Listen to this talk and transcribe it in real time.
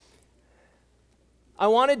I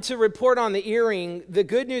wanted to report on the earring. The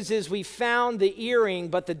good news is we found the earring,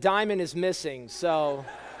 but the diamond is missing. So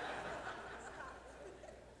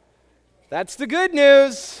that's the good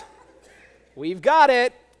news. We've got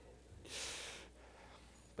it.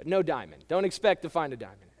 But no diamond. Don't expect to find a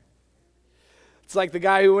diamond. It's like the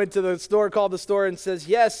guy who went to the store, called the store and says,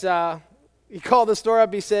 yes, he called the store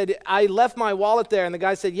up. He said, I left my wallet there. And the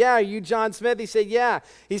guy said, yeah, are you John Smith? He said, yeah.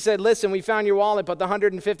 He said, listen, we found your wallet, but the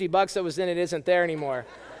 $150 that was in it isn't there anymore.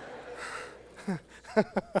 Oh,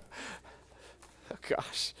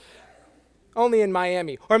 gosh. Only in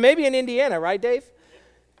Miami. Or maybe in Indiana, right, Dave?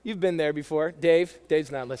 You've been there before.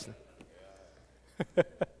 Dave's not listening. I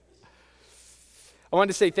wanted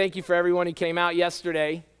to say thank you for everyone who came out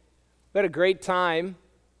yesterday. We had a great time.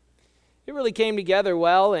 It really came together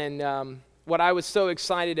well, and what I was so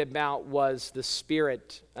excited about was the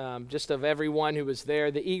spirit just of everyone who was there,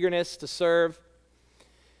 the eagerness to serve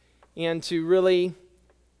and to really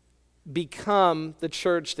become the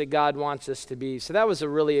church that God wants us to be. So that was a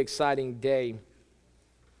really exciting day.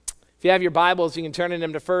 If you have your Bibles, you can turn in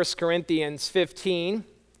them to 1 Corinthians 15.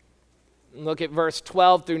 Look at verse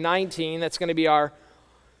 12 through 19. That's going to be at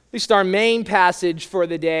least our main passage for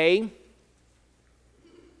the day.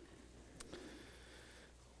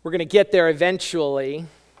 We're going to get there eventually. You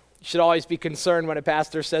should always be concerned when a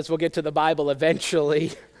pastor says we'll get to the Bible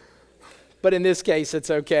eventually. But in this case, it's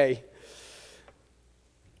okay.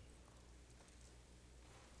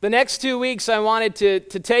 The next 2 weeks I wanted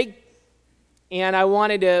to take, and I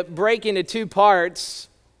wanted to break into two parts.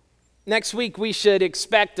 Next week we should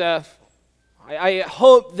expect I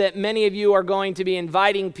hope that many of you are going to be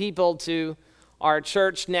inviting people to our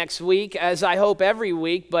church next week, as I hope every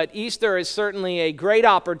week, but Easter is certainly a great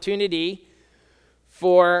opportunity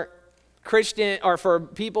for Christian or for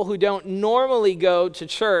people who don't normally go to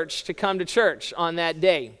church to come to church on that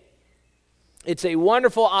day. It's a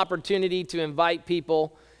wonderful opportunity to invite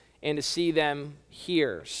people and to see them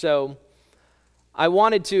here. So I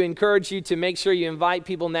wanted to encourage you to make sure you invite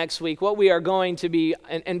people next week. What we are going to be,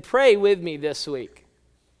 and pray with me this week.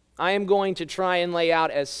 I am going to try and lay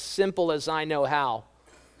out as simple as I know how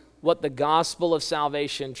what the gospel of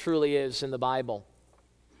salvation truly is in the Bible.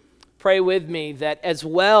 Pray with me that as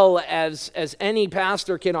well as any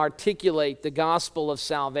pastor can articulate the gospel of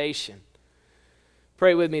salvation,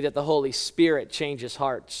 pray with me that the Holy Spirit changes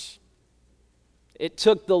hearts. It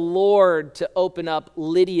took the Lord to open up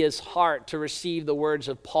Lydia's heart to receive the words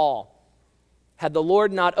of Paul. Had the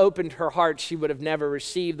Lord not opened her heart, she would have never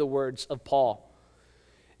received the words of Paul.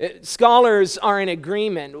 Scholars are in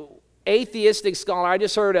agreement. Atheistic scholar, I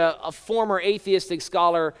just heard a former atheistic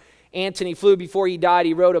scholar, Anthony Flew, before he died,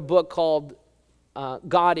 he wrote a book called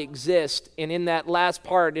God Exists. And in that last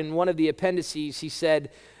part, in one of the appendices, he said,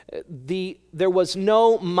 there was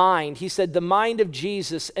no mind. He said the mind of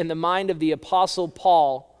Jesus and the mind of the Apostle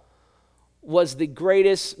Paul was the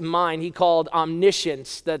greatest mind. He called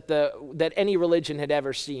omniscience that any religion had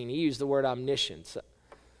ever seen. He used the word omniscience.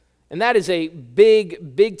 And that is a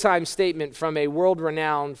big time statement from a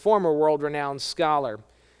former world-renowned scholar.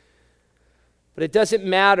 But it doesn't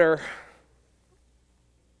matter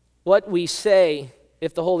what we say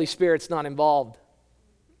if the Holy Spirit's not involved.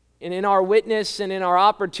 And in our witness and in our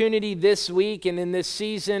opportunity this week and in this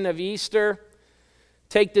season of Easter,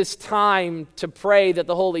 take this time to pray that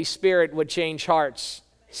the Holy Spirit would change hearts.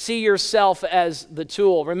 See yourself as the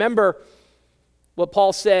tool. Remember what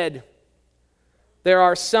Paul said. There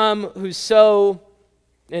are some who sow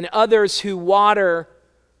and others who water,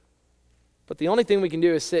 but the only thing we can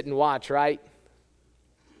do is sit and watch, right?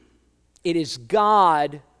 It is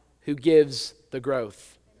God who gives the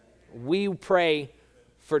growth. We pray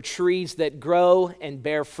for trees that grow and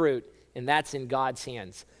bear fruit, and that's in God's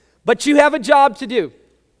hands. But you have a job to do.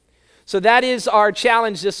 So that is our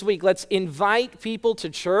challenge this week. Let's invite people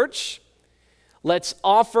to church. Let's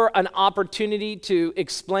offer an opportunity to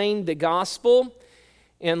explain the gospel.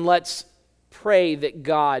 And let's pray that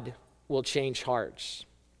God will change hearts.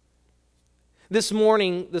 This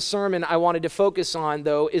morning, the sermon I wanted to focus on,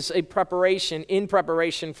 though, is in preparation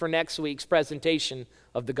for next week's presentation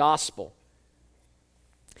of the gospel.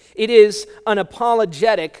 It is an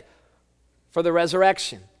apologetic for the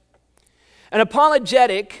resurrection. An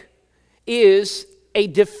apologetic is a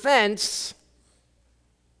defense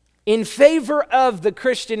in favor of the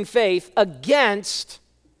Christian faith against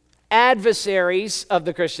adversaries of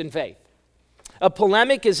the Christian faith. A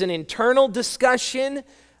polemic is an internal discussion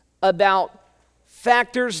about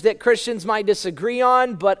factors that Christians might disagree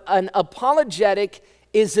on, but an apologetic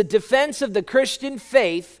is a defense of the Christian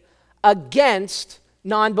faith against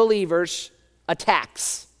non-believers'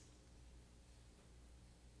 attacks.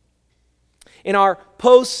 In our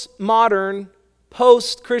postmodern,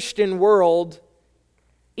 post-Christian world,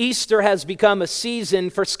 Easter has become a season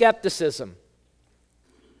for skepticism.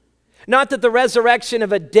 Not that the resurrection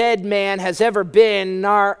of a dead man has ever been,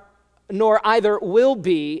 nor either will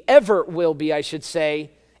be, ever will be, I should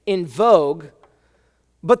say, in vogue,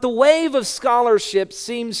 but the wave of scholarship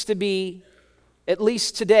seems to be, at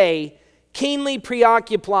least today, keenly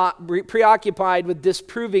preoccupied with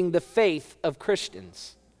disproving the faith of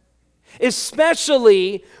Christians,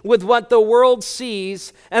 especially with what the world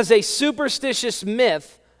sees as a superstitious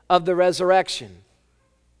myth of the resurrection.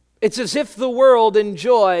 It's as if the world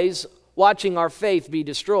enjoys watching our faith be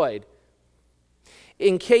destroyed.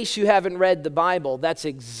 In case you haven't read the Bible, that's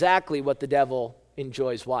exactly what the devil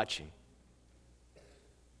enjoys watching.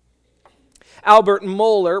 Albert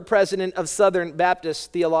Mohler, president of Southern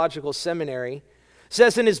Baptist Theological Seminary,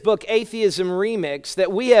 says in his book Atheism Remix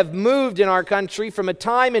that we have moved in our country from a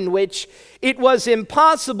time in which it was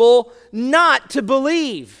impossible not to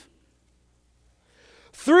believe,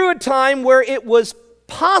 through a time where it was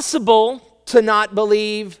possible to not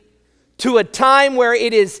believe, to a time where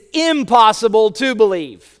it is impossible to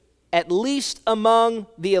believe, at least among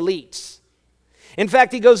the elites. In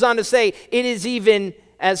fact, he goes on to say, it is even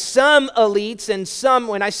as some elites, and some,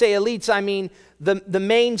 when I say elites, I mean the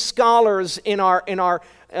main scholars in our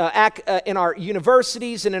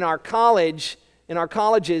universities and in our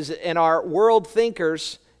colleges and our world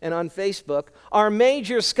thinkers and on Facebook, our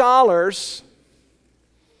major scholars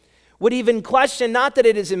would even question not that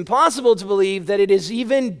it is impossible to believe, that it is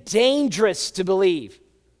even dangerous to believe.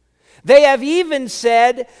 They have even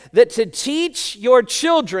said that to teach your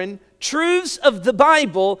children truths of the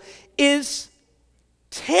Bible is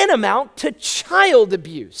tantamount to child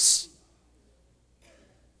abuse.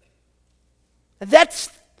 That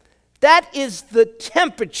is the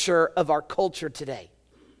temperature of our culture today.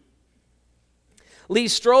 Lee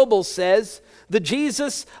Strobel says, the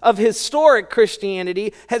Jesus of historic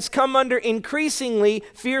Christianity has come under increasingly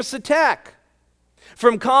fierce attack.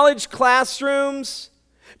 From college classrooms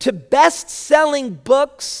to best-selling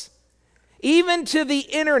books, even to the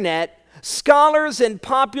internet, scholars and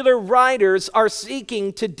popular writers are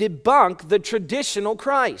seeking to debunk the traditional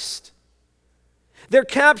Christ. They're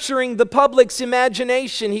capturing the public's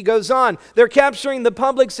imagination, he goes on. They're capturing the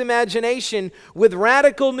public's imagination with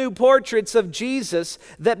radical new portraits of Jesus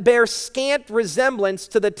that bear scant resemblance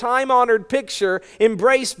to the time-honored picture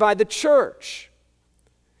embraced by the church.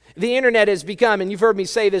 The internet has become, and you've heard me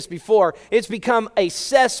say this before, it's become a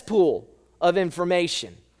cesspool of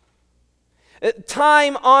information.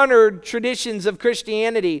 Time-honored traditions of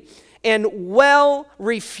Christianity and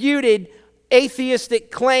well-refuted atheistic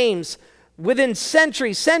claims within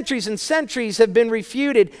centuries and centuries have been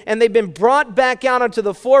refuted, and they've been brought back out onto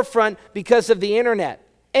the forefront because of the internet.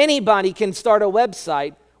 Anybody can start a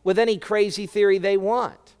website with any crazy theory they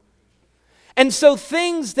want. And so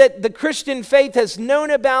things that the Christian faith has known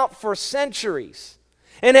about for centuries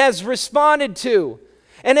and has responded to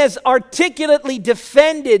and has articulately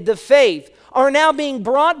defended the faith are now being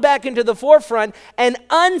brought back into the forefront, and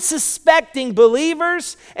unsuspecting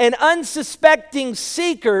believers and unsuspecting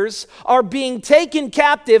seekers are being taken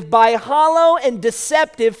captive by hollow and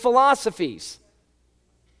deceptive philosophies.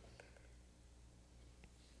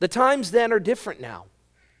 The times then are different now.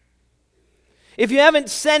 If you haven't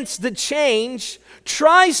sensed the change,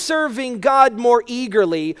 try serving God more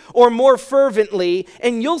eagerly or more fervently,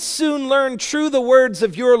 and you'll soon learn true the words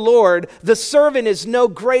of your Lord. The servant is no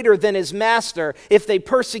greater than his master. If they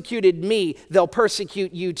persecuted me, they'll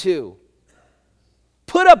persecute you too.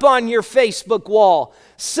 Put up on your Facebook wall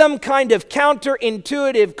some kind of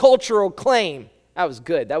counterintuitive cultural claim. That was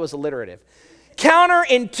good. That was alliterative.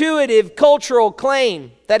 Counterintuitive cultural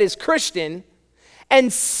claim that is Christian,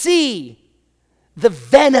 and see the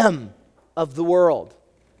venom of the world.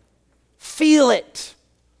 Feel it.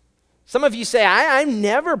 Some of you say, I'm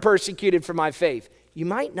never persecuted for my faith. You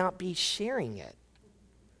might not be sharing it,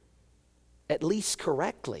 at least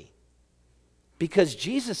correctly. Because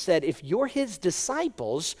Jesus said, if you're his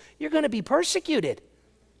disciples, you're going to be persecuted.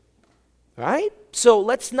 Right? So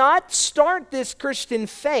let's not start this Christian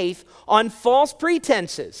faith on false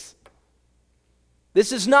pretenses.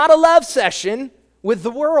 This is not a love session with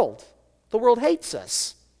the world. The world hates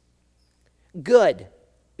us. Good,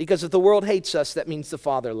 because if the world hates us, that means the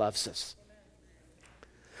Father loves us.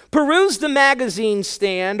 Peruse the magazine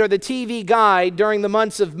stand or the TV guide during the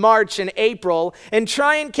months of March and April and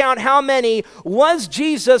try and count how many "Was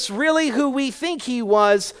Jesus really who we think he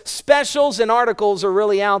was?" specials and articles are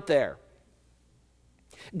really out there.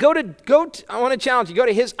 I want to challenge you. Go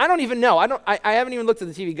to his, I don't even know. I haven't even looked at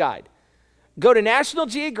the TV guide. Go to National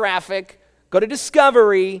Geographic, go to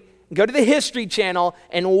Discovery, go to the History Channel,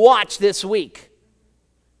 and watch this week.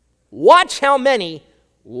 Watch how many,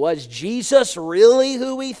 was Jesus really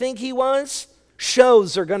who we think he was?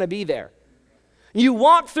 Shows are going to be there. You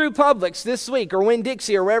walk through Publix this week, or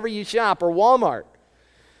Winn-Dixie, or wherever you shop, or Walmart.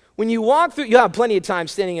 When you walk through, you have plenty of time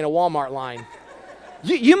standing in a Walmart line.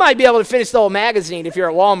 You might be able to finish the whole magazine if you're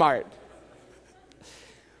at Walmart.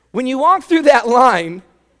 When you walk through that line,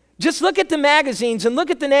 just look at the magazines and look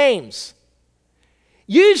at the names.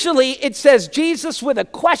 Usually it says Jesus with a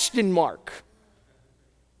question mark.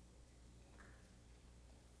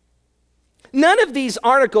 None of these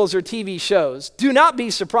articles or TV shows, do not be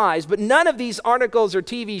surprised, but none of these articles or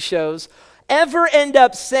TV shows ever end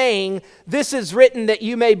up saying, this is written that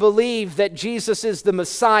you may believe that Jesus is the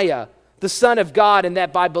Messiah, the Son of God, and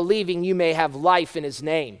that by believing you may have life in his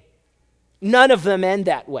name. None of them end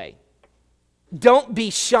that way. Don't be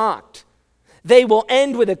shocked. They will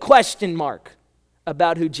end with a question mark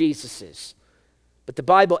about who Jesus is. But the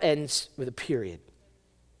Bible ends with a period.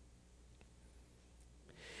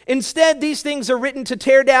 Instead, these things are written to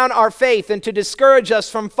tear down our faith and to discourage us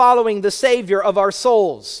from following the Savior of our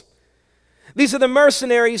souls. These are the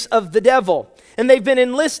mercenaries of the devil, and they've been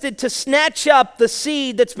enlisted to snatch up the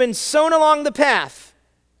seed that's been sown along the path.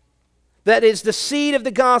 That is the seed of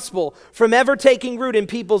the gospel from ever taking root in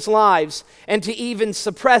people's lives and to even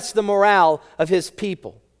suppress the morale of his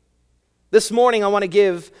people. This morning I want to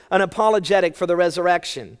give an apologetic for the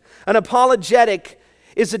resurrection. An apologetic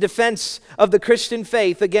is a defense of the Christian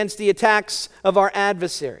faith against the attacks of our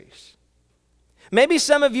adversaries. Maybe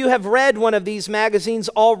some of you have read one of these magazines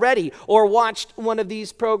already, or watched one of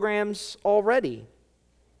these programs already,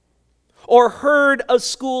 or heard a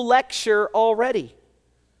school lecture already,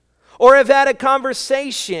 or have had a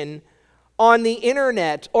conversation on the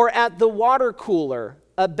internet or at the water cooler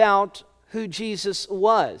about who Jesus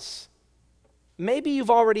was. Maybe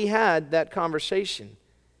you've already had that conversation.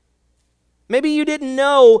 Maybe you didn't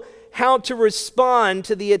know how to respond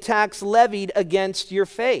to the attacks levied against your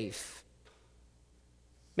faith.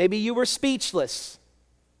 Maybe you were speechless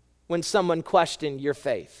when someone questioned your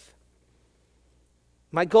faith.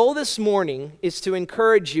 My goal this morning is to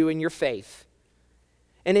encourage you in your faith,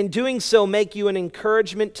 and in doing so, make you an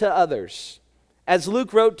encouragement to others. As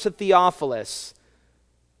Luke wrote to Theophilus,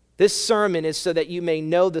 this sermon is so that you may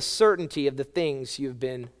know the certainty of the things you've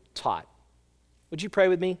been taught. Would you pray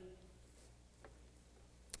with me?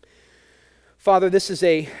 Father, this is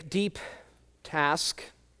a deep task,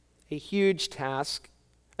 a huge task,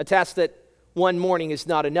 a task that one morning is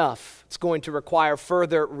not enough. It's going to require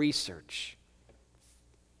further research.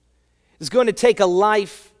 It's going to take a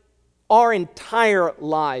life, our entire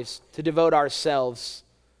lives, to devote ourselves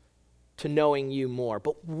to knowing you more.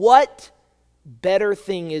 But what better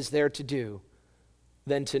thing is there to do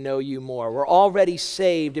than to know you more? We're already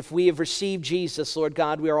saved. If we have received Jesus, Lord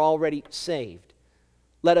God, we are already saved.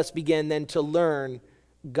 Let us begin then to learn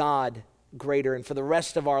God greater, and for the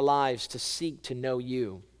rest of our lives to seek to know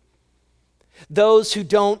you. Those who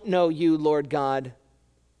don't know you, Lord God,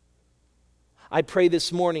 I pray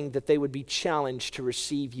this morning that they would be challenged to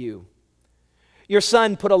receive you. Your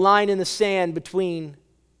Son put a line in the sand between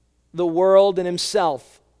the world and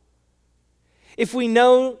himself. If we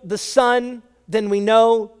know the Son, then we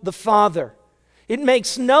know the Father. It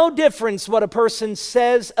makes no difference what a person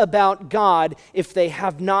says about God if they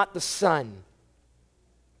have not the Son.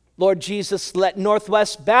 Lord Jesus, let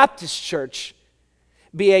Northwest Baptist Church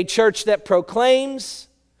be a church that proclaims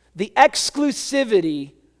the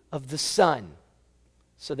exclusivity of the Son,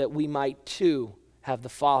 so that we might too have the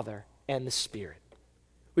Father and the Spirit.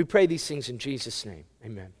 We pray these things in Jesus' name.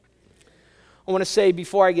 Amen. I want to say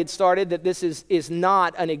before I get started that this is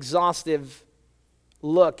not an exhaustive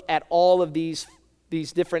look at all of these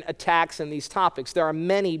different attacks and these topics. There are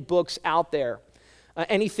many books out there.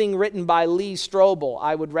 Anything written by Lee Strobel,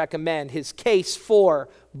 I would recommend. His Case for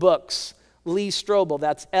books. Lee Strobel,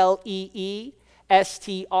 that's Leestrobel.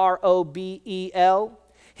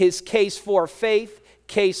 His Case for Faith,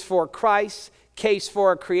 Case for Christ, Case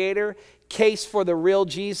for a Creator, Case for the Real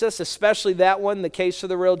Jesus, especially that one, The Case for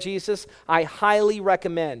the Real Jesus. I highly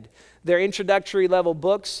recommend. They're introductory level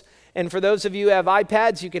books. And for those of you who have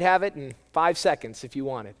iPads, you could have it in 5 seconds if you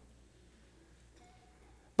wanted.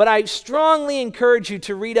 But I strongly encourage you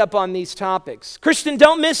to read up on these topics. Christian,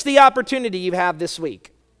 don't miss the opportunity you have this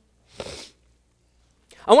week.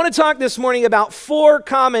 I want to talk this morning about 4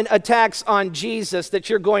 common attacks on Jesus that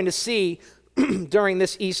you're going to see during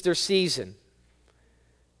this Easter season.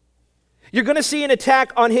 You're going to see an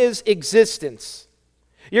attack on his existence.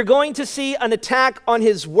 You're going to see an attack on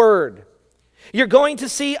his word. You're going to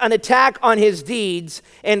see an attack on his deeds,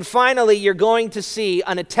 and finally, you're going to see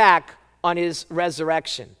an attack on his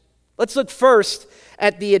resurrection. Let's look first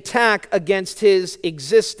at the attack against his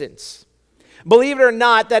existence. Believe it or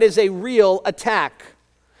not, that is a real attack.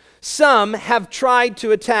 Some have tried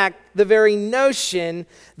to attack the very notion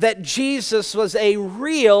that Jesus was a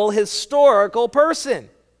real historical person.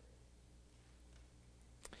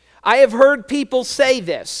 I have heard people say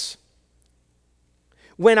this.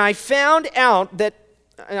 When I found out that,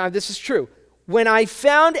 this is true, when I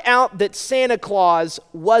found out that Santa Claus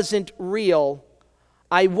wasn't real,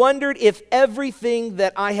 I wondered if everything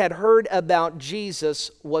that I had heard about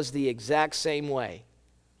Jesus was the exact same way.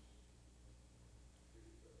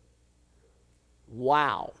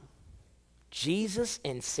 Wow. Jesus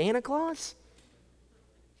and Santa Claus?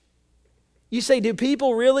 You say, do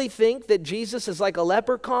people really think that Jesus is like a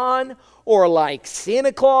leprechaun or like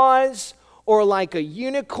Santa Claus or like a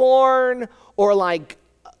unicorn or like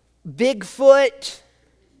Bigfoot?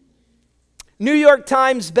 New York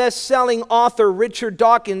Times best-selling author Richard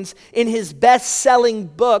Dawkins, in his best-selling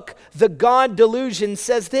book, The God Delusion,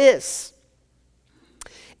 says this: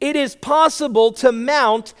 it is possible to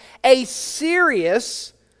mount a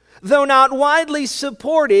serious, though not widely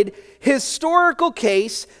supported, historical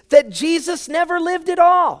case that Jesus never lived at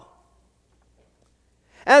all,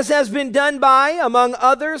 as has been done by, among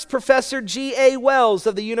others, Professor G.A. Wells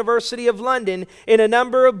of the University of London in a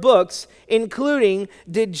number of books, including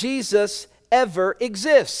Did Jesus Ever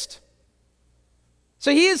Exist?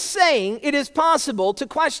 So he is saying it is possible to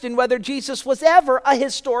question whether Jesus was ever a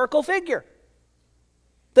historical figure.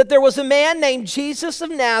 That there was a man named Jesus of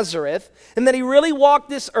Nazareth, and that he really walked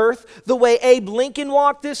this earth the way Abe Lincoln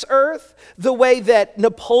walked this earth, the way that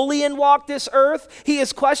Napoleon walked this earth. He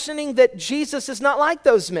is questioning that Jesus is not like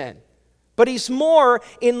those men, but he's more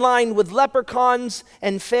in line with leprechauns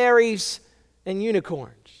and fairies and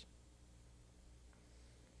unicorns.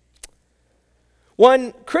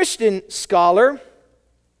 One Christian scholar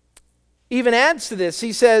even adds to this.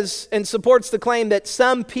 He says, and supports the claim that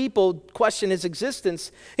some people question his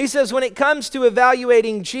existence. He says, when it comes to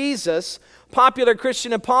evaluating Jesus, popular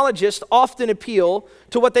Christian apologists often appeal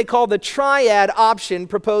to what they call the triad option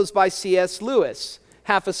proposed by C.S. Lewis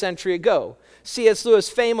half a century ago. C.S. Lewis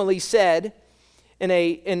famously said in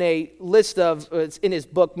a list of, in his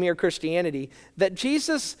book, Mere Christianity, that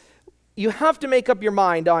Jesus, you have to make up your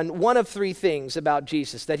mind on one of three things about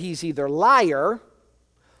Jesus: that he's either liar,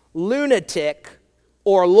 lunatic,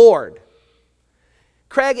 or Lord.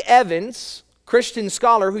 Craig Evans, Christian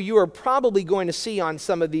scholar who you are probably going to see on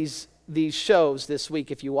some of these shows this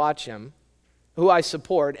week if you watch him, who I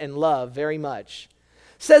support and love very much,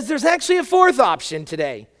 says there's actually a fourth option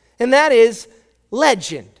today, and that is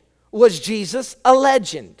legend. Was Jesus a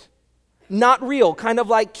legend? Not real, kind of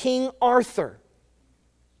like King Arthur.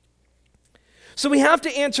 So we have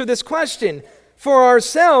to answer this question for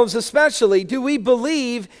ourselves, especially: do we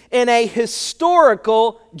believe in a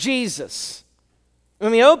historical Jesus?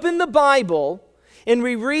 When we open the Bible and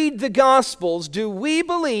we read the Gospels, do we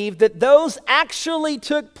believe that those actually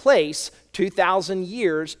took place 2,000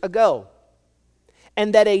 years ago?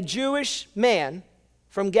 And that a Jewish man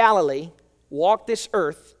from Galilee walked this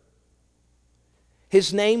earth?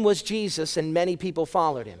 His name was Jesus, and many people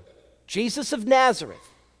followed him. Jesus of Nazareth.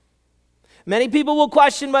 Many people will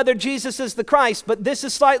question whether Jesus is the Christ, but this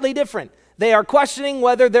is slightly different. They are questioning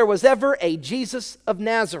whether there was ever a Jesus of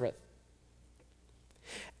Nazareth.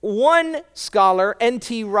 One scholar,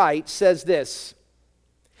 N.T. Wright, says this.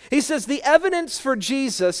 He says, the evidence for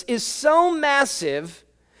Jesus is so massive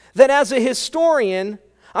that as a historian,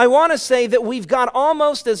 I want to say that we've got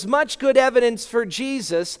almost as much good evidence for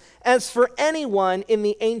Jesus as for anyone in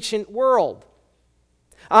the ancient world.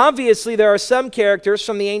 Obviously, there are some characters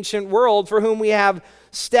from the ancient world for whom we have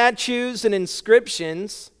statues and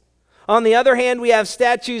inscriptions. On the other hand, we have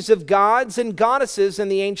statues of gods and goddesses in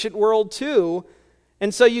the ancient world too,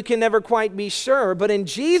 and so you can never quite be sure. But in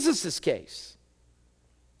Jesus' case,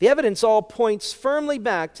 the evidence all points firmly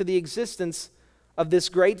back to the existence of this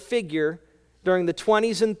great figure during the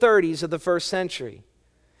 20s and 30s of the first century.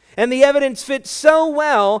 And the evidence fits so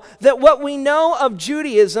well that what we know of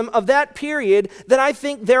Judaism of that period, that I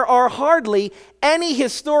think there are hardly any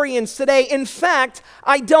historians today. In fact,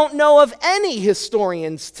 I don't know of any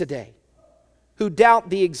historians today who doubt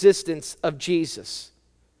the existence of Jesus.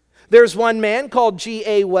 There's one man called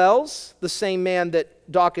G.A. Wells, the same man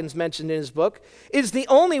that Dawkins mentioned in his book, is the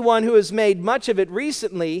only one who has made much of it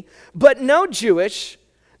recently, but no Jewish,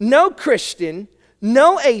 no Christian,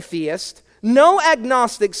 no atheist, no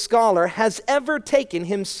agnostic scholar has ever taken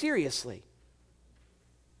him seriously.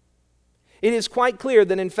 It is quite clear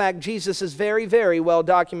that, in fact, Jesus is very, very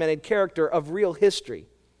well-documented character of real history.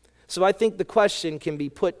 So I think the question can be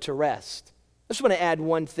put to rest. I just want to add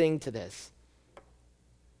one thing to this.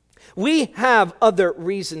 We have other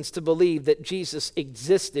reasons to believe that Jesus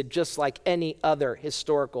existed just like any other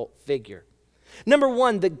historical figure. Number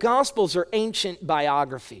one, the Gospels are ancient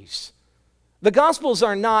biographies. The Gospels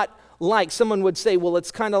are not like, someone would say, well,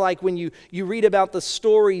 it's kind of like when you read about the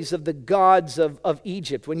stories of the gods of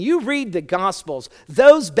Egypt. When you read the Gospels,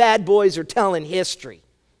 those bad boys are telling history.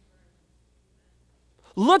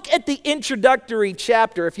 Look at the introductory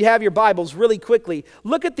chapter, if you have your Bibles, really quickly.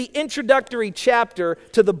 Look at the introductory chapter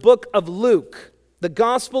to the book of Luke, the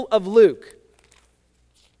Gospel of Luke.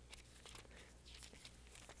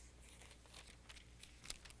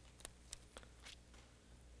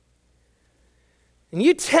 And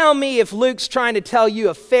you tell me if Luke's trying to tell you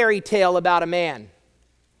a fairy tale about a man.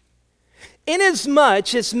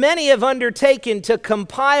 Inasmuch as many have undertaken to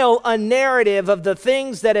compile a narrative of the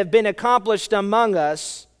things that have been accomplished among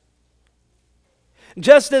us,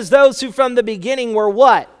 just as those who from the beginning were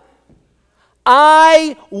what?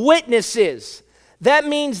 Eyewitnesses. That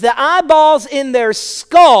means the eyeballs in their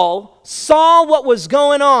skull saw what was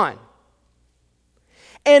going on.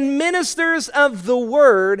 And ministers of the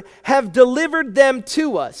word have delivered them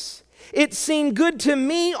to us. It seemed good to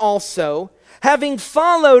me also, having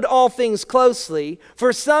followed all things closely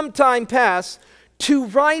for some time past, to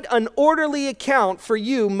write an orderly account for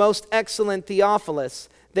you, most excellent Theophilus,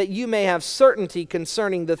 that you may have certainty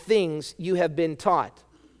concerning the things you have been taught.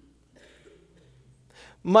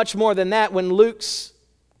 Much more than that, when Luke's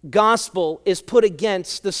gospel is put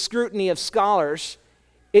against the scrutiny of scholars,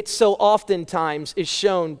 it so oftentimes is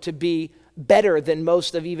shown to be better than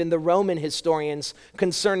most of even the Roman historians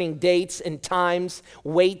concerning dates and times,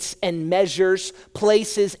 weights and measures,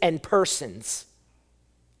 places and persons.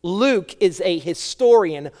 Luke is a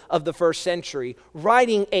historian of the first century,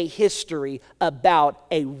 writing a history about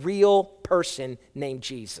a real person named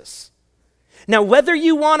Jesus. Now, whether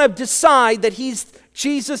you want to decide that he's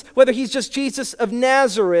Jesus, whether he's just Jesus of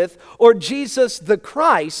Nazareth or Jesus the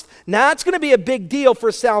Christ, now that's going to be a big deal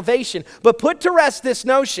for salvation. But put to rest this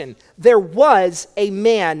notion, there was a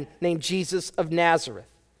man named Jesus of Nazareth.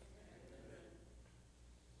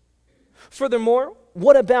 Furthermore,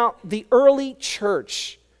 what about the early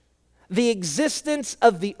church? The existence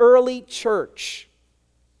of the early church.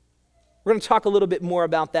 We're going to talk a little bit more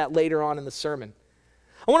about that later on in the sermon.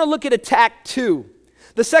 I want to look at attack 2.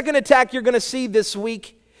 The second attack you're going to see this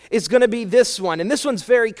week is going to be this one, and this one's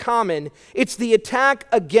very common. It's the attack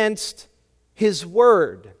against his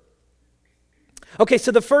word. Okay,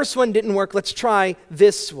 so the first one didn't work. Let's try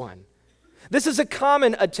this one. This is a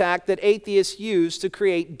common attack that atheists use to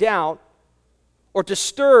create doubt or to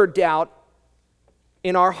stir doubt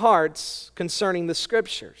in our hearts concerning the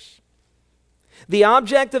Scriptures. The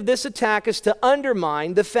object of this attack is to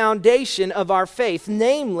undermine the foundation of our faith,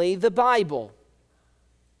 namely the Bible.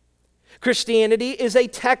 Christianity is a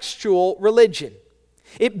textual religion.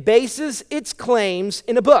 It bases its claims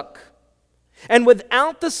in a book. And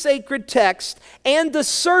without the sacred text and the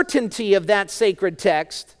certainty of that sacred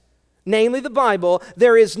text, namely the Bible,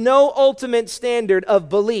 there is no ultimate standard of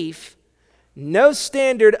belief, no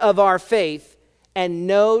standard of our faith, and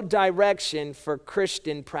no direction for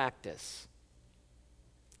Christian practice.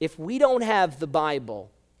 If we don't have the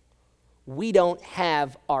Bible, we don't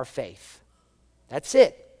have our faith. That's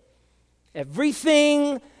it.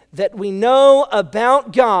 Everything that we know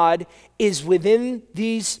about God is within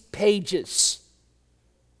these pages.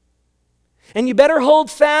 And you better hold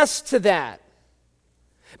fast to that,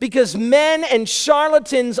 because men and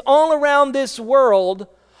charlatans all around this world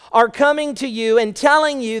are coming to you and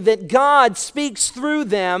telling you that God speaks through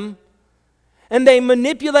them, and they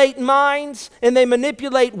manipulate minds, and they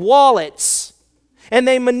manipulate wallets, and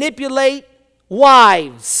they manipulate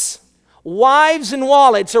wives. Wives and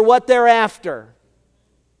wallets are what they're after.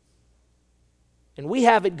 And we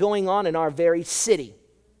have it going on in our very city,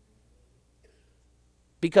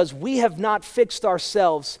 because we have not fixed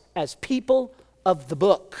ourselves as people of the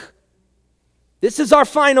book. This is our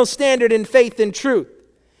final standard in faith and truth.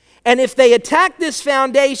 And if they attack this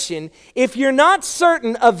foundation, if you're not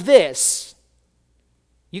certain of this,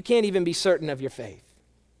 you can't even be certain of your faith.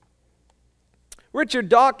 Richard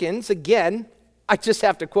Dawkins, again, I just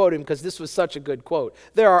have to quote him because this was such a good quote.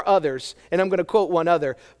 There are others, and I'm going to quote one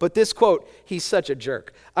other, but this quote, he's such a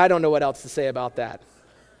jerk. I don't know what else to say about that.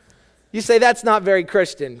 You say, that's not very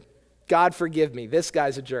Christian. God forgive me, this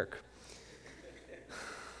guy's a jerk.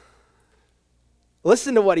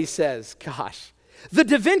 Listen to what he says. Gosh. The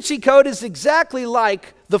Da Vinci Code is exactly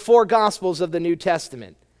like the four Gospels of the New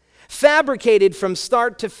Testament. fabricated from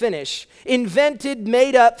start to finish, invented,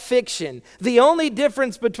 made-up fiction. The only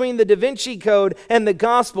difference between the Da Vinci Code and the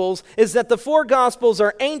Gospels is that the 4 Gospels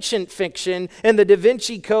are ancient fiction and the Da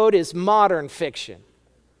Vinci Code is modern fiction.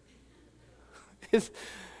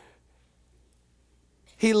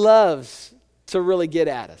 He loves to really get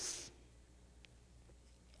at us.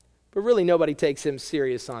 But really nobody takes him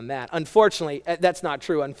serious on that. Unfortunately, that's not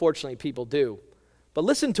true. Unfortunately, people do. But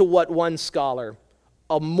listen to what one scholar,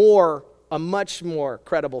 a much more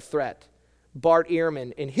credible threat, Bart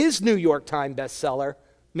Ehrman, in his New York Times bestseller,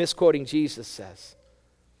 Misquoting Jesus, says.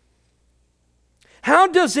 How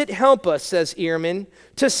does it help us, says Ehrman,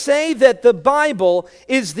 to say that the Bible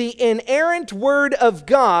is the inerrant word of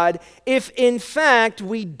God if in fact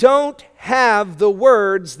we don't have the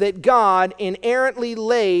words that God inerrantly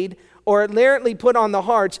laid or inerrantly put on the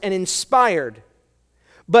hearts and inspired,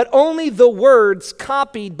 but only the words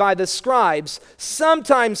copied by the scribes,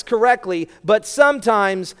 sometimes correctly, but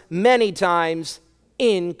sometimes, many times,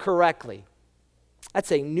 incorrectly?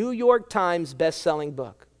 That's a New York Times best-selling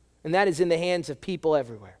book. And that is in the hands of people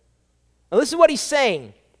everywhere. Now listen to what he's saying,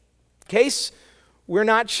 in case we're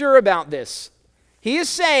not sure about this. He is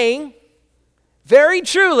saying, very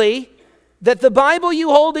truly, that the Bible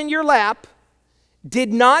you hold in your lap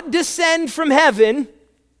did not descend from heaven,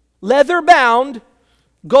 leather-bound,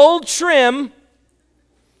 gold trim,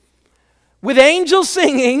 with angels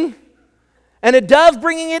singing, and a dove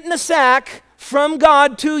bringing it in a sack from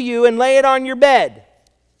God to you and lay it on your bed.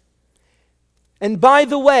 And by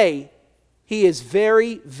the way, he is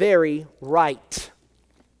very, very right.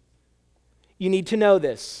 You need to know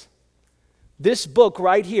this. This book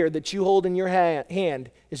right here that you hold in your hand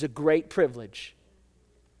is a great privilege.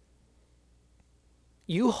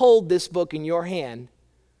 You hold this book in your hand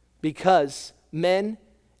because men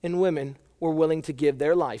and women were willing to give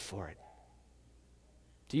their life for it.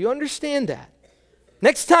 Do you understand that?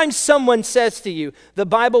 Next time someone says to you, the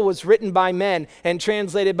Bible was written by men and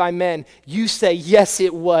translated by men, you say, yes,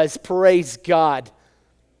 it was. Praise God.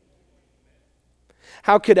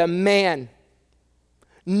 How could a man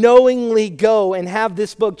knowingly go and have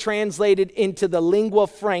this book translated into the lingua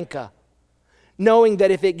franca, knowing that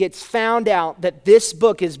if it gets found out that this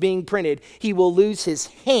book is being printed, he will lose his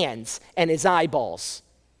hands and his eyeballs?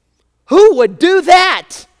 Who would do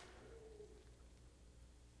that?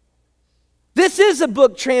 This is a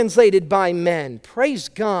book translated by men. Praise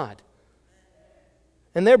God.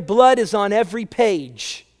 And their blood is on every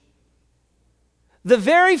page. The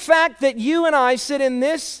very fact that you and I sit in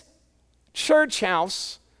this church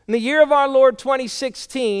house in the year of our Lord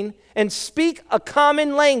 2016 and speak a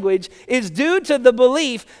common language is due to the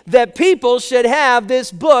belief that people should have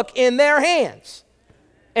this book in their hands.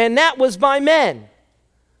 And that was by men.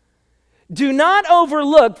 Do not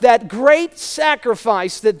overlook that great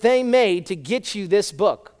sacrifice that they made to get you this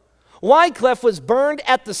book. Wycliffe was burned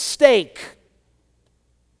at the stake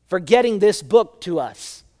for getting this book to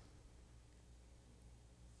us.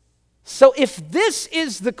 So if this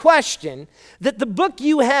is the question, that the book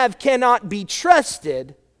you have cannot be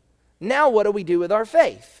trusted, now what do we do with our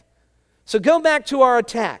faith? So go back to our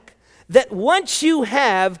attack. That what you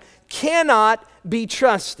have cannot be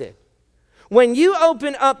trusted. When you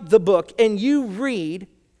open up the book and you read,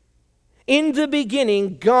 in the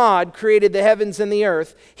beginning, God created the heavens and the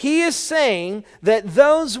earth, he is saying that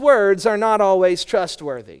those words are not always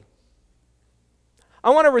trustworthy. I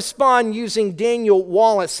want to respond using Daniel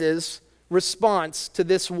Wallace's response to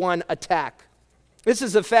this one attack. This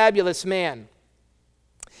is a fabulous man.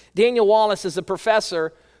 Daniel Wallace is a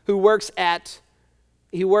professor who works at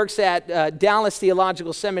Dallas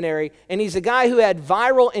Theological Seminary, and he's a guy who had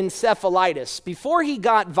viral encephalitis. Before he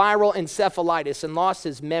got viral encephalitis and lost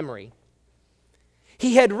his memory,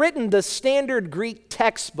 he had written the standard Greek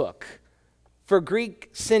textbook for Greek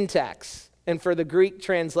syntax and for the Greek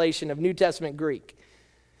translation of New Testament Greek.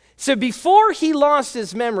 So before he lost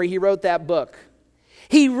his memory, he wrote that book.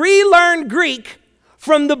 He relearned Greek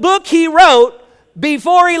from the book he wrote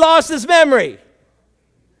before he lost his memory.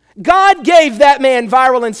 God gave that man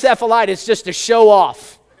viral encephalitis just to show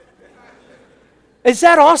off. Is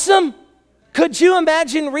that awesome? Could you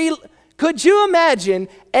imagine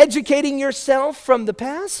educating yourself from the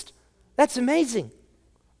past? That's amazing.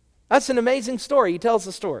 That's an amazing story. He tells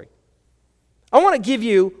the story. I want to give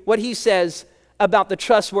you what he says about the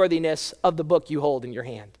trustworthiness of the book you hold in your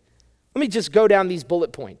hand. Let me just go down these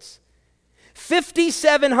bullet points.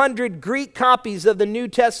 5,700 Greek copies of the New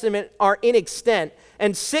Testament are in extant,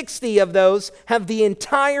 and 60 of those have the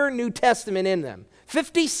entire New Testament in them.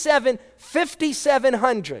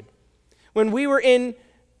 5,700. When we were in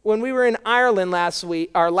Ireland last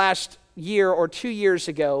year or 2 years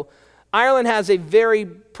ago, Ireland has a very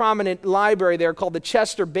prominent library there called the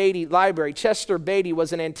Chester Beatty Library. Chester Beatty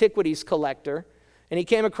was an antiquities collector, and he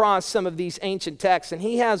came across some of these ancient texts, and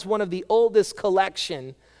he has one of the oldest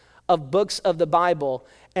collection of books of the Bible.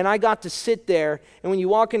 And I got to sit there, and when you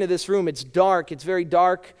walk into this room, it's dark. It's very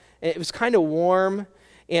dark. It was kind of warm,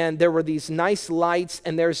 and there were these nice lights,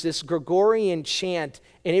 and there's this Gregorian chant,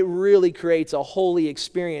 and it really creates a holy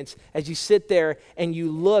experience as you sit there and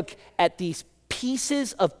you look at these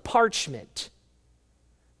pieces of parchment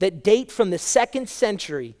that date from the 2nd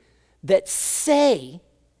century that say,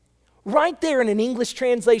 right there in an English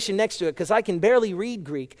translation next to it, because I can barely read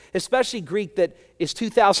Greek, especially Greek that is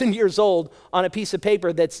 2,000 years old, on a piece of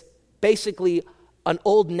paper that's basically an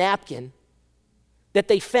old napkin that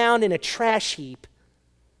they found in a trash heap,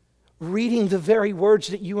 reading the very words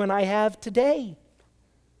that you and I have today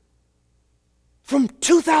from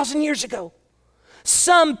 2,000 years ago.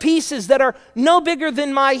 Some pieces that are no bigger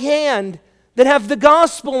than my hand that have the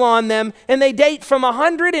gospel on them, and they date from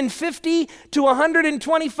 150 to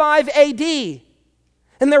 125 AD.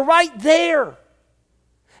 And they're right there.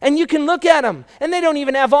 And you can look at them, and they don't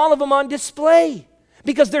even have all of them on display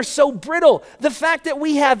because they're so brittle. The fact that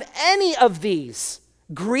we have any of these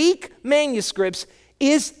Greek manuscripts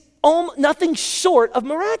is nothing short of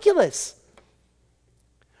miraculous.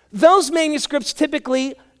 Those manuscripts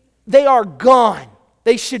typically, they are gone.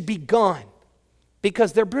 They should be gone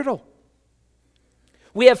because they're brittle.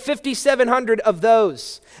 We have 5,700 of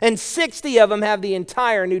those, and 60 of them have the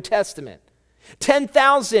entire New Testament.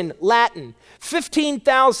 10,000 Latin,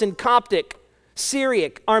 15,000 Coptic,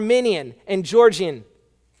 Syriac, Armenian, and Georgian.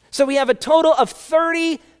 So we have a total of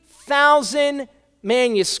 30,000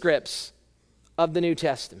 manuscripts of the New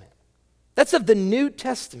Testament. That's of the New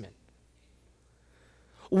Testament.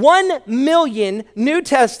 1 million New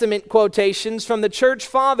Testament quotations from the church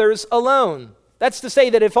fathers alone. That's to say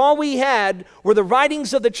that if all we had were the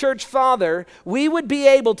writings of the church father, we would be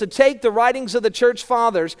able to take the writings of the church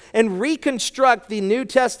fathers and reconstruct the New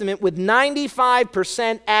Testament with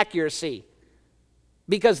 95% accuracy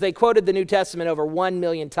because they quoted the New Testament over 1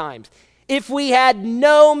 million times. If we had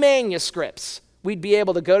no manuscripts, we'd be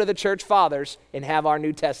able to go to the church fathers and have our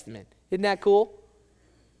New Testament. Isn't that cool?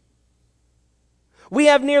 We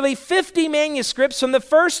have nearly 50 manuscripts from the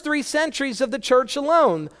first 3 centuries of the church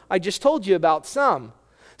alone. I just told you about some.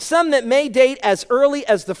 Some that may date as early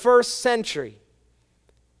as the 1st century.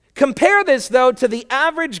 Compare this, though, to the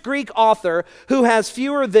average Greek author who has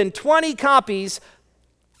fewer than 20 copies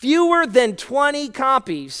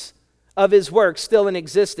of his work still in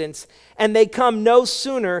existence, and they come no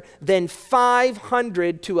sooner than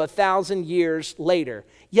 500 to 1,000 years later.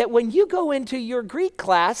 Yet when you go into your Greek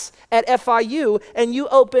class at FIU and you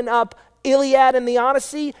open up Iliad and the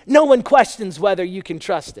Odyssey, no one questions whether you can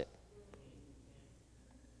trust it.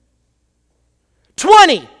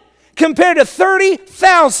 20 compared to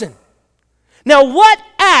 30,000. Now what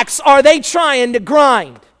axe are they trying to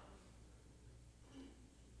grind?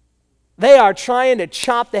 They are trying to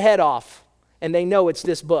chop the head off, and they know it's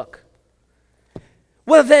this book.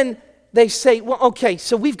 Well, then they say, well, okay,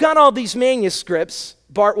 so we've got all these manuscripts,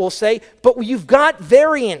 Bart will say, but you've got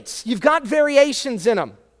variants. You've got variations in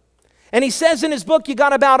them. And he says in his book, you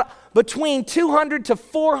got about between 200 to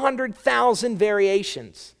 400,000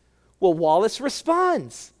 variations. Well, Wallace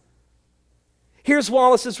responds. Here's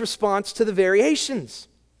Wallace's response to the variations.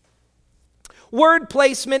 Word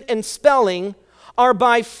placement and spelling are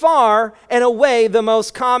by far and away the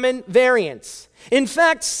most common variants. In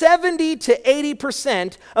fact, 70 to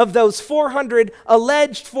 80% of those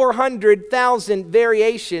alleged 400,000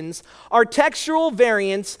 variations are textual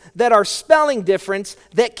variants that are spelling difference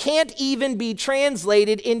that can't even be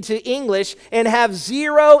translated into English and have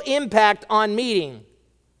zero impact on meaning.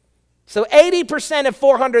 So 80% of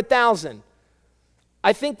 400,000.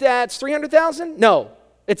 I think that's 300,000? No,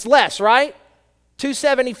 it's less, right?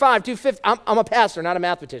 275, 250. I'm a pastor, not a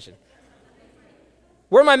mathematician.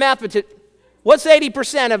 Where are my mathematicians? What's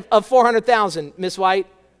 80% of 400,000, Miss White?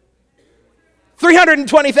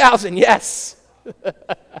 320,000, yes.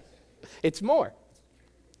 It's more.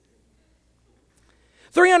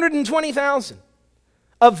 320,000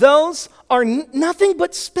 of those are nothing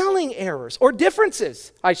but spelling errors, or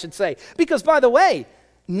differences, I should say. Because, by the way,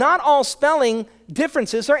 not all spelling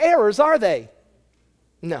differences are errors, are they?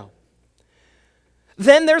 No.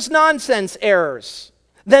 Then there's nonsense errors.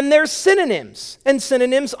 Then there's synonyms, and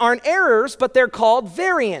synonyms aren't errors, but they're called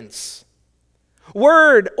variants.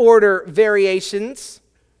 Word order variations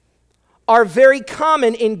are very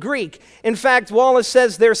common in Greek. In fact, Wallace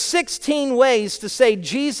says there's 16 ways to say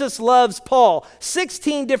Jesus loves Paul.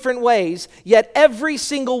 16 different ways, yet every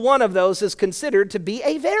single one of those is considered to be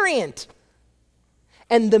a variant.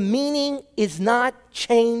 And the meaning is not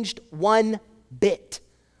changed one bit.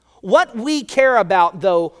 What we care about,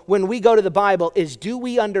 though, when we go to the Bible is, do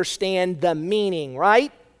we understand the meaning,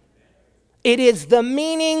 right? It is the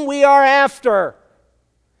meaning we are after.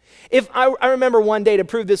 If I remember one day, to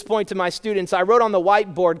prove this point to my students, I wrote on the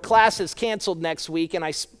whiteboard, class is canceled next week, and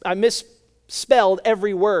I misspelled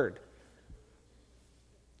every word.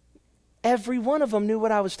 Every one of them knew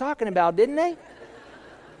what I was talking about, didn't they?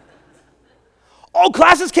 Oh,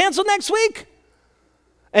 class is canceled next week?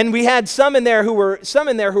 And we had some in there who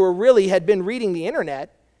were really had been reading the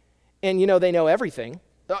internet, and they know everything.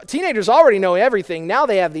 Teenagers already know everything. Now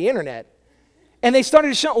they have the internet. And they started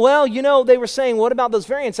to show, they were saying, what about those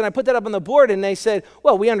variants? And I put that up on the board, and they said,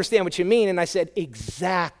 well, we understand what you mean. And I said,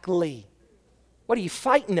 exactly. What are you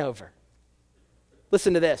fighting over?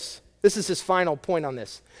 Listen to this. This is his final point on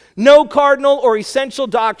this. No cardinal or essential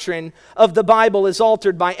doctrine of the Bible is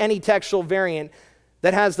altered by any textual variant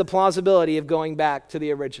that has the plausibility of going back to the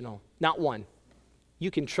original. Not one. You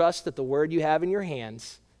can trust that the word you have in your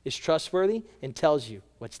hands is trustworthy and tells you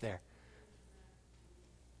what's there.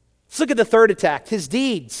 Let's look at the third attack, his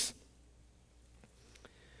deeds.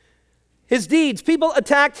 His deeds. People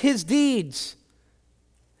attacked his deeds.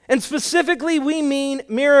 And specifically, we mean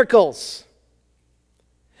miracles.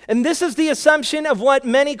 And this is the assumption of what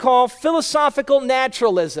many call philosophical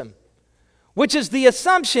naturalism, which is the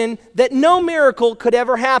assumption that no miracle could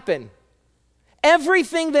ever happen.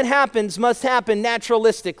 Everything that happens must happen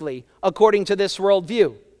naturalistically, according to this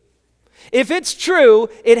worldview. If it's true,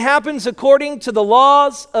 it happens according to the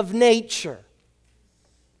laws of nature.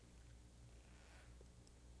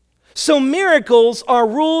 So miracles are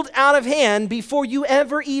ruled out of hand before you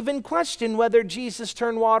ever even question whether Jesus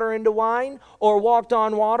turned water into wine or walked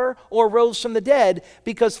on water or rose from the dead,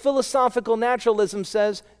 because philosophical naturalism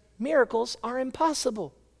says miracles are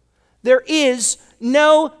impossible. There is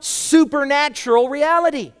no supernatural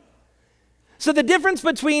reality. So the difference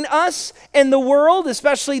between us and the world,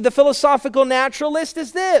 especially the philosophical naturalist,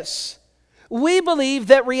 is this. We believe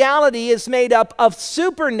that reality is made up of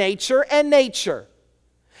supernature and nature,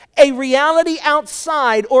 a reality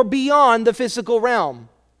outside or beyond the physical realm.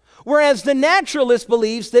 Whereas the naturalist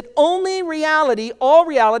believes that all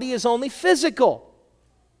reality is only physical,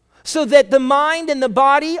 so that the mind and the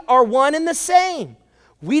body are one and the same.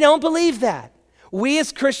 We don't believe that. We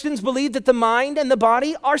as Christians believe that the mind and the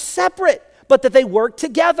body are separate, but that they work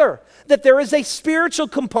together, that there is a spiritual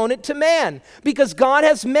component to man, because God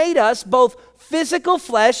has made us both physical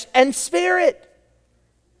flesh and spirit.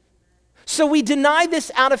 So we deny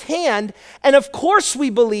this out of hand, and of course we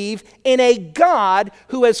believe in a God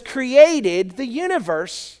who has created the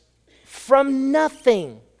universe from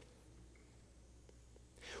nothing.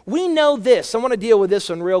 We know this. I want to deal with this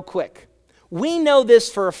one real quick. We know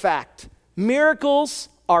this for a fact. Miracles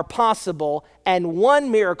are possible, and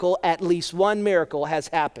at least one miracle has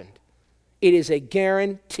happened. It is a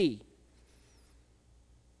guarantee.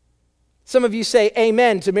 Some of you say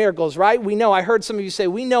amen to miracles, right? I heard some of you say,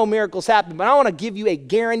 we know miracles happen, but I want to give you a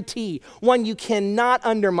guarantee, one you cannot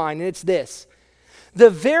undermine, and it's this. The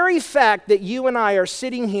very fact that you and I are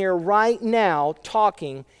sitting here right now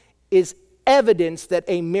talking is evidence that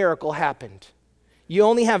a miracle happened. You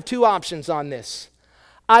only have two options on this.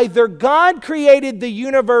 Either God created the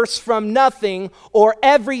universe from nothing, or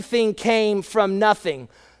everything came from nothing.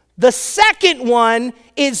 The second one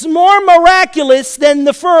is more miraculous than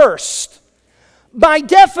the first. By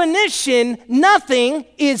definition, nothing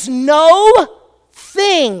is no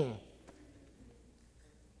thing.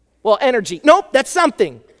 Well, energy, nope, that's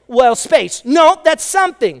something. Well, space, nope, that's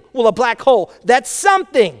something. Well, a black hole, that's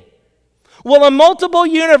something. Well, a multiple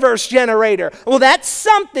universe generator, well, that's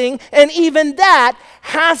something, and even that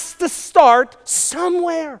has to start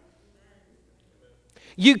somewhere.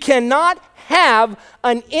 You cannot have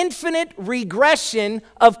an infinite regression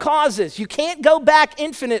of causes. You can't go back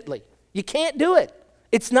infinitely. You can't do it.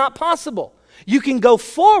 It's not possible. You can go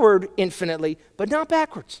forward infinitely, but not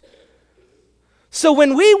backwards. So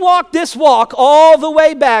when we walk this walk all the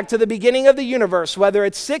way back to the beginning of the universe, whether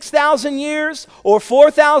it's 6,000 years or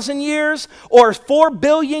 4,000 years or 4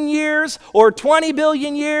 billion years or 20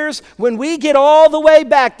 billion years, when we get all the way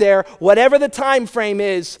back there, whatever the time frame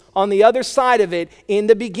is on the other side of it, in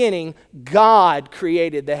the beginning, God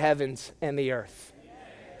created the heavens and the earth.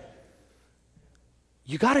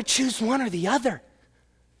 You got to choose one or the other.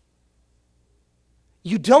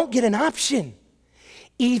 You don't get an option.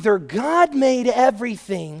 Either God made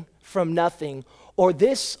everything from nothing, or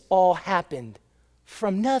this all happened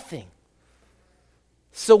from nothing.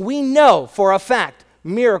 So we know for a fact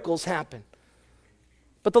miracles happen.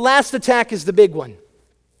 But the last attack is the big one.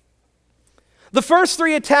 The first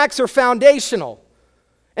three attacks are foundational,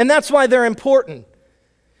 and that's why they're important.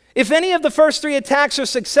 If any of the first three attacks are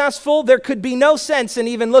successful, there could be no sense in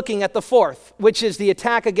even looking at the fourth, which is the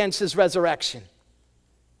attack against his resurrection.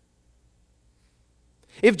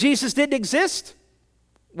 If Jesus didn't exist,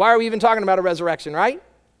 why are we even talking about a resurrection, right?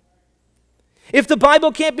 If the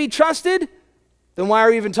Bible can't be trusted, then why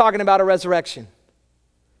are we even talking about a resurrection?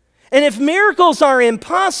 And if miracles are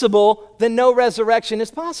impossible, then no resurrection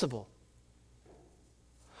is possible.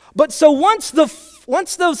 But so once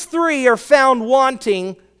those three are found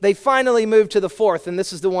wanting, they finally move to the fourth, and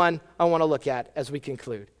this is the one I want to look at as we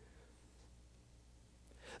conclude.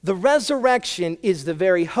 The resurrection is the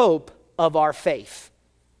very hope of our faith.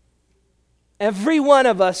 Every one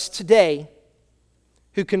of us today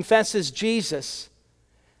who confesses Jesus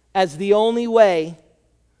as the only way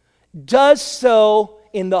does so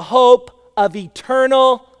in the hope of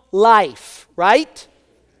eternal life, right?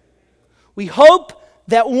 We hope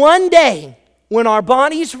that one day when our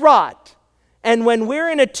bodies rot and when we're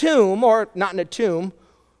in a tomb, or not in a tomb,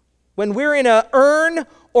 when we're in an urn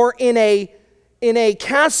or in a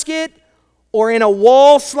casket or in a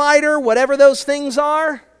wall slider, whatever those things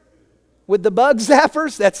are, with the bug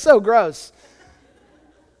zappers, that's so gross.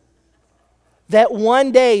 That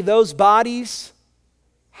one day those bodies,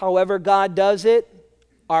 however God does it,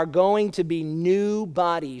 are going to be new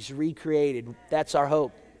bodies recreated. That's our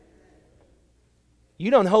hope. You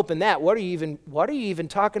don't hope in that. What are you even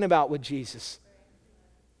talking about with Jesus?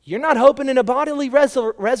 You're not hoping in a bodily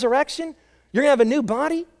resurrection? You're going to have a new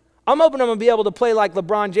body? I'm hoping I'm going to be able to play like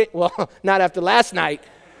LeBron James. Well, not after last night.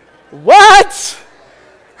 What?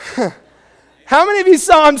 How many of you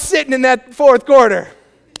saw him sitting in that fourth quarter?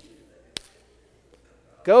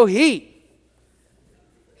 Go Heat.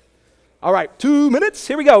 All right, 2 minutes.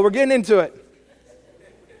 Here we go. We're getting into it.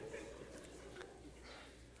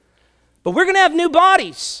 But we're going to have new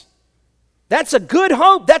bodies. That's a good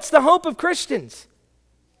hope. That's the hope of Christians.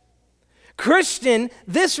 Christian,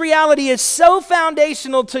 this reality is so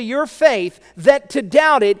foundational to your faith that to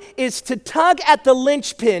doubt it is to tug at the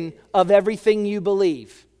linchpin of everything you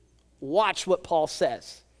believe. Watch what Paul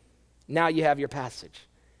says. Now you have your passage.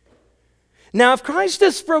 Now, if Christ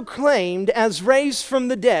is proclaimed as raised from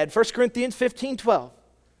the dead, 1 Corinthians 15:12,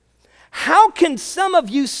 how can some of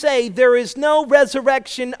you say there is no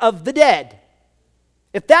resurrection of the dead?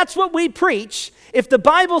 If that's what we preach, if the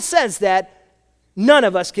Bible says that, none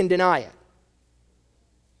of us can deny it.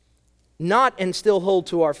 Not and still hold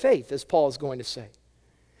to our faith, as Paul is going to say.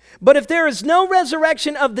 But if there is no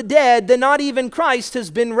resurrection of the dead, then not even Christ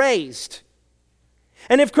has been raised.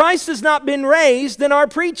 And if Christ has not been raised, then our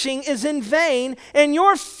preaching is in vain, and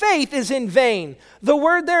your faith is in vain. The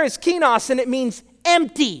word there is kinos, and it means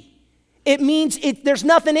empty. It means there's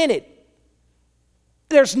nothing in it.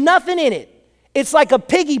 There's nothing in it. It's like a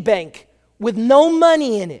piggy bank with no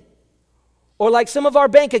money in it. Or like some of our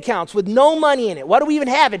bank accounts with no money in it. What do we even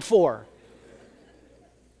have it for?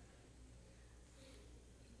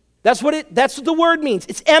 That's what the word means.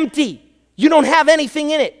 It's empty. You don't have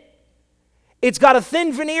anything in it. It's got a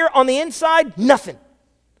thin veneer on the inside, nothing.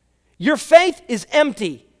 Your faith is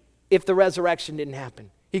empty if the resurrection didn't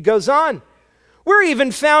happen. He goes on. We're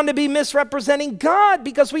even found to be misrepresenting God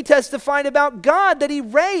because we testified about God that he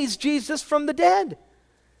raised Jesus from the dead,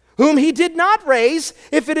 whom he did not raise,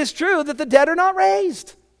 if it is true that the dead are not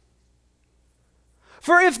raised.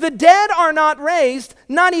 For if the dead are not raised,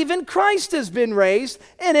 not even Christ has been raised.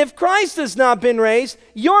 And if Christ has not been raised,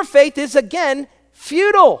 your faith is again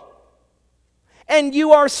futile, and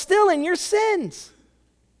you are still in your sins.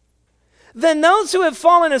 Then those who have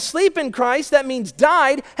fallen asleep in Christ, that means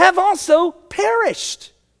died, have also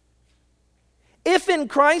perished. If in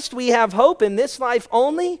Christ we have hope in this life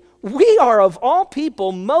only, we are of all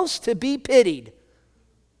people most to be pitied.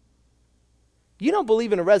 You don't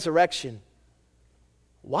believe in a resurrection.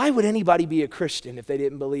 Why would anybody be a Christian if they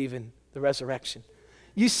didn't believe in the resurrection?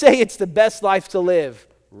 You say it's the best life to live.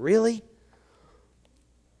 Really?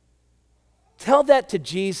 Tell that to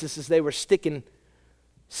Jesus as they were sticking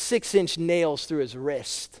 6-inch nails through his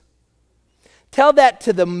wrist. Tell that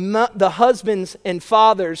to the husbands and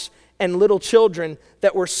fathers and little children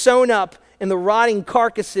that were sewn up in the rotting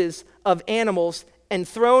carcasses of animals and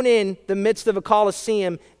thrown in the midst of a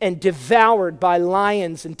coliseum and devoured by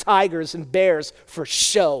lions and tigers and bears for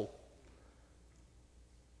show.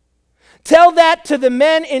 Tell that to the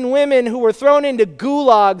men and women who were thrown into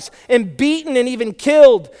gulags and beaten and even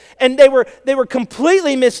killed. And they were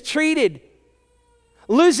completely mistreated,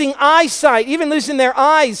 losing eyesight, even losing their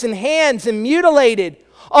eyes and hands and mutilated,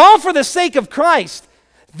 all for the sake of Christ.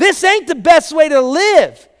 This ain't the best way to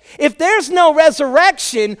live. If there's no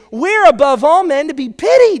resurrection, we're above all men to be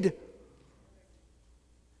pitied.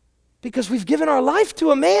 Because we've given our life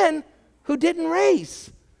to a man who didn't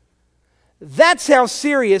raise. That's how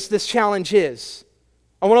serious this challenge is.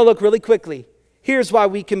 I want to look really quickly. Here's why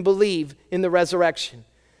we can believe in the resurrection.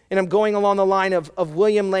 And I'm going along the line of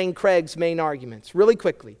William Lane Craig's main arguments. Really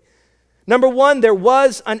quickly. Number one, there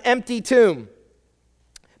was an empty tomb.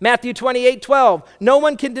 Matthew 28:12. No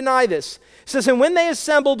one can deny this. It says, and when they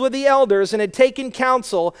assembled with the elders and had taken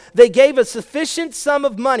counsel, they gave a sufficient sum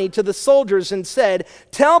of money to the soldiers and said,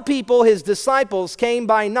 tell people his disciples came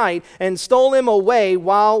by night and stole him away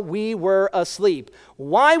while we were asleep.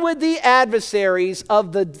 Why would the adversaries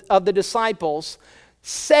of the disciples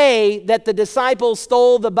say that the disciples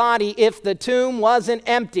stole the body if the tomb wasn't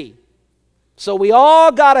empty? So we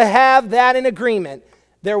all got to have that in agreement.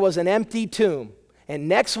 There was an empty tomb. And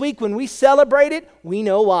next week when we celebrate it, we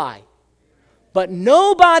know why. But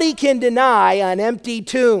nobody can deny an empty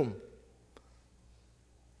tomb.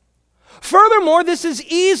 Furthermore, this is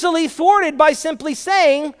easily thwarted by simply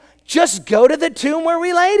saying, just go to the tomb where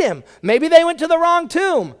we laid him. Maybe they went to the wrong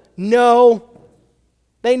tomb. No,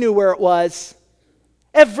 they knew where it was.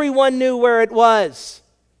 Everyone knew where it was.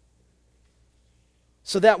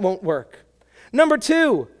 So that won't work. Number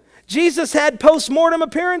two, Jesus had post-mortem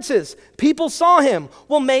appearances. People saw him.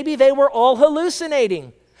 Well, maybe they were all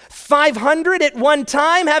hallucinating. 500 at one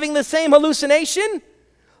time having the same hallucination?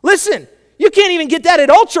 Listen, you can't even get that at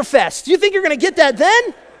Ultrafest. You think you're going to get that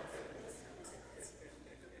then?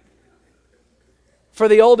 For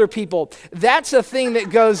the older people, that's a thing that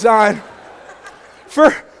goes on.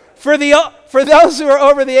 For those who are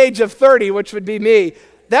over the age of 30, which would be me,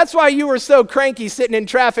 that's why you were so cranky sitting in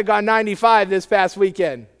traffic on 95 this past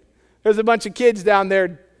weekend. There's a bunch of kids down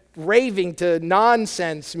there raving to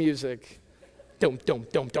nonsense music. Dum, dum,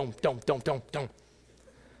 dum, dum, dum, dum, dum, dum.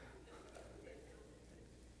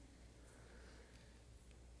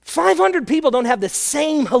 500 people don't have the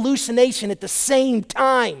same hallucination at the same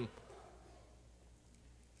time.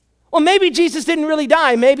 Well, maybe Jesus didn't really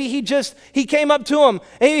die. Maybe he came up to him.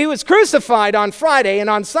 He was crucified on Friday, and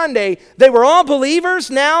on Sunday, they were all believers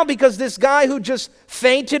now because this guy who just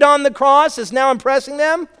fainted on the cross is now impressing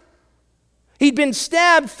them. He'd been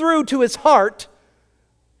stabbed through to his heart.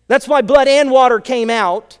 That's why blood and water came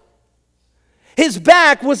out. His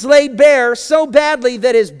back was laid bare so badly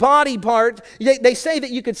that his body part, they say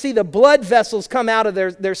that you could see the blood vessels come out of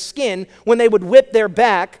their skin when they would whip their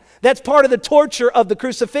back. That's part of the torture of the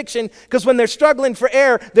crucifixion, because when they're struggling for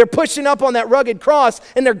air, they're pushing up on that rugged cross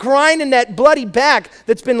and they're grinding that bloody back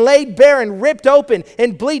that's been laid bare and ripped open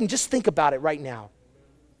and bleeding. Just think about it right now,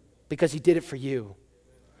 because he did it for you.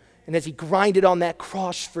 And as he grinded on that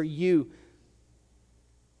cross for you,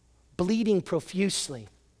 bleeding profusely,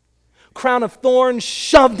 crown of thorns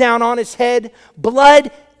shoved down on his head,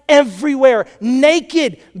 blood everywhere,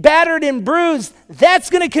 naked, battered and bruised.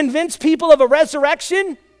 That's going to convince people of a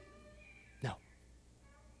resurrection? No.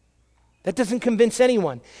 That doesn't convince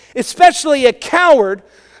anyone, especially a coward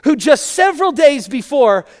who just several days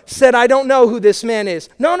before said, I don't know who this man is.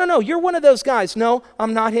 No, you're one of those guys. No,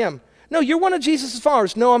 I'm not him. No, you're one of Jesus'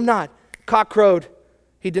 followers. No, I'm not. Cock crowed.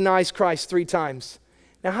 He denies Christ 3 times.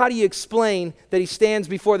 Now, how do you explain that he stands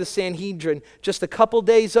before the Sanhedrin just a couple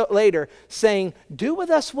days later saying, do with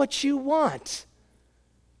us what you want?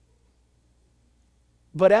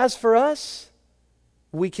 But as for us,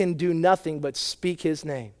 we can do nothing but speak his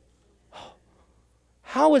name.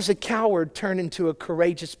 How is a coward turned into a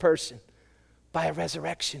courageous person? By a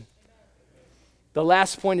resurrection. The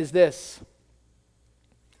last point is this.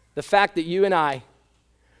 The fact that you and I,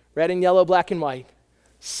 red and yellow, black and white,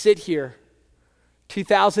 sit here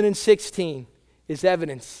 2016 is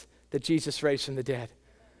evidence that Jesus raised from the dead.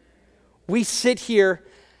 We sit here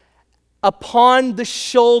upon the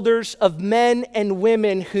shoulders of men and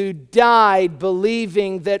women who died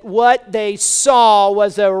believing that what they saw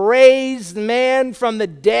was a raised man from the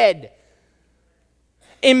dead,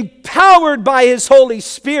 empowered by his Holy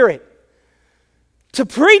Spirit to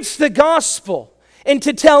preach the gospel and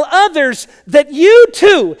to tell others that you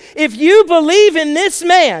too, if you believe in this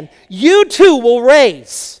man, you too will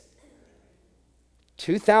raise.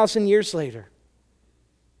 2,000 years later,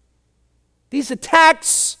 these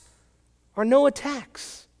attacks are no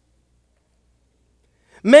attacks.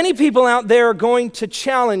 Many people out there are going to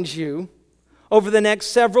challenge you over the next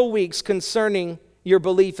several weeks concerning your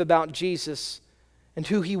belief about Jesus and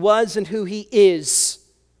who he was and who he is.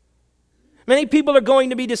 Many people are going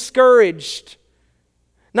to be discouraged,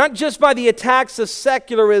 not just by the attacks of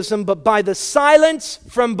secularism, but by the silence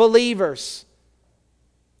from believers.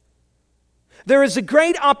 There is a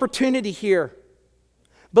great opportunity here.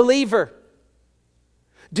 Believer,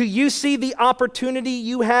 do you see the opportunity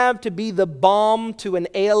you have to be the balm to an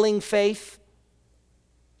ailing faith?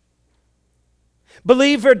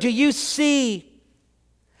 Believer, do you see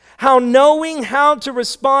how knowing how to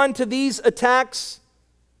respond to these attacks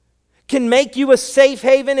can make you a safe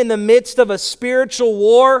haven in the midst of a spiritual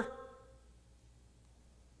war?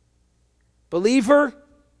 Believer,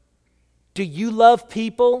 do you love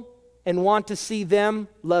people and want to see them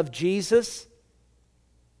love Jesus?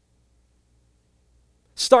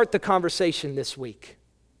 Start the conversation this week.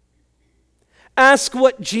 Ask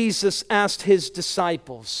what Jesus asked his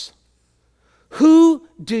disciples. Who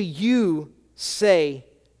do you say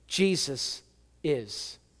Jesus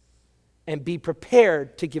is? And be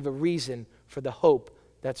prepared to give a reason for the hope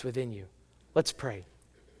that's within you. Let's pray.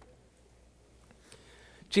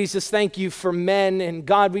 Jesus, thank you for men, and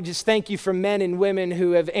God, we just thank you for men and women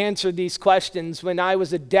who have answered these questions. When I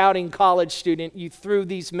was a doubting college student, you threw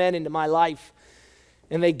these men into my life,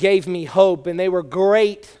 and they gave me hope, and they were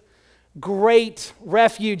great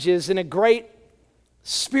refuges in a great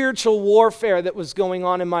spiritual warfare that was going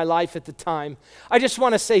on in my life at the time. I just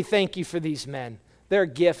want to say thank you for these men. They're a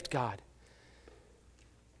gift, God.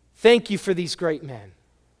 Thank you for these great men.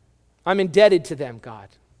 I'm indebted to them, God.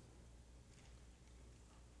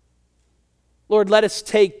 Lord, let us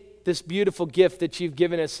take this beautiful gift that you've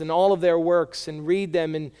given us and all of their works and read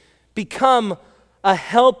them and become a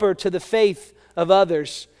helper to the faith of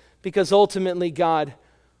others, because ultimately, God,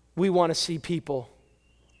 we want to see people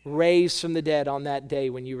raised from the dead on that day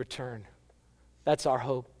when you return. That's our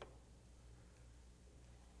hope.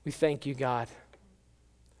 We thank you, God.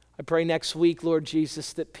 I pray next week, Lord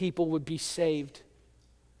Jesus, that people would be saved.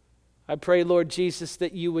 I pray, Lord Jesus,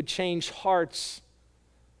 that you would change hearts.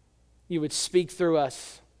 You would speak through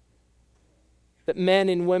us. That men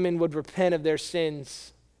and women would repent of their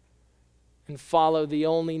sins and follow the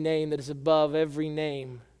only name that is above every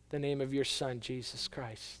name, the name of your Son, Jesus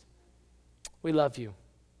Christ. We love you.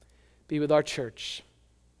 Be with our church.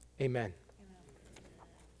 Amen.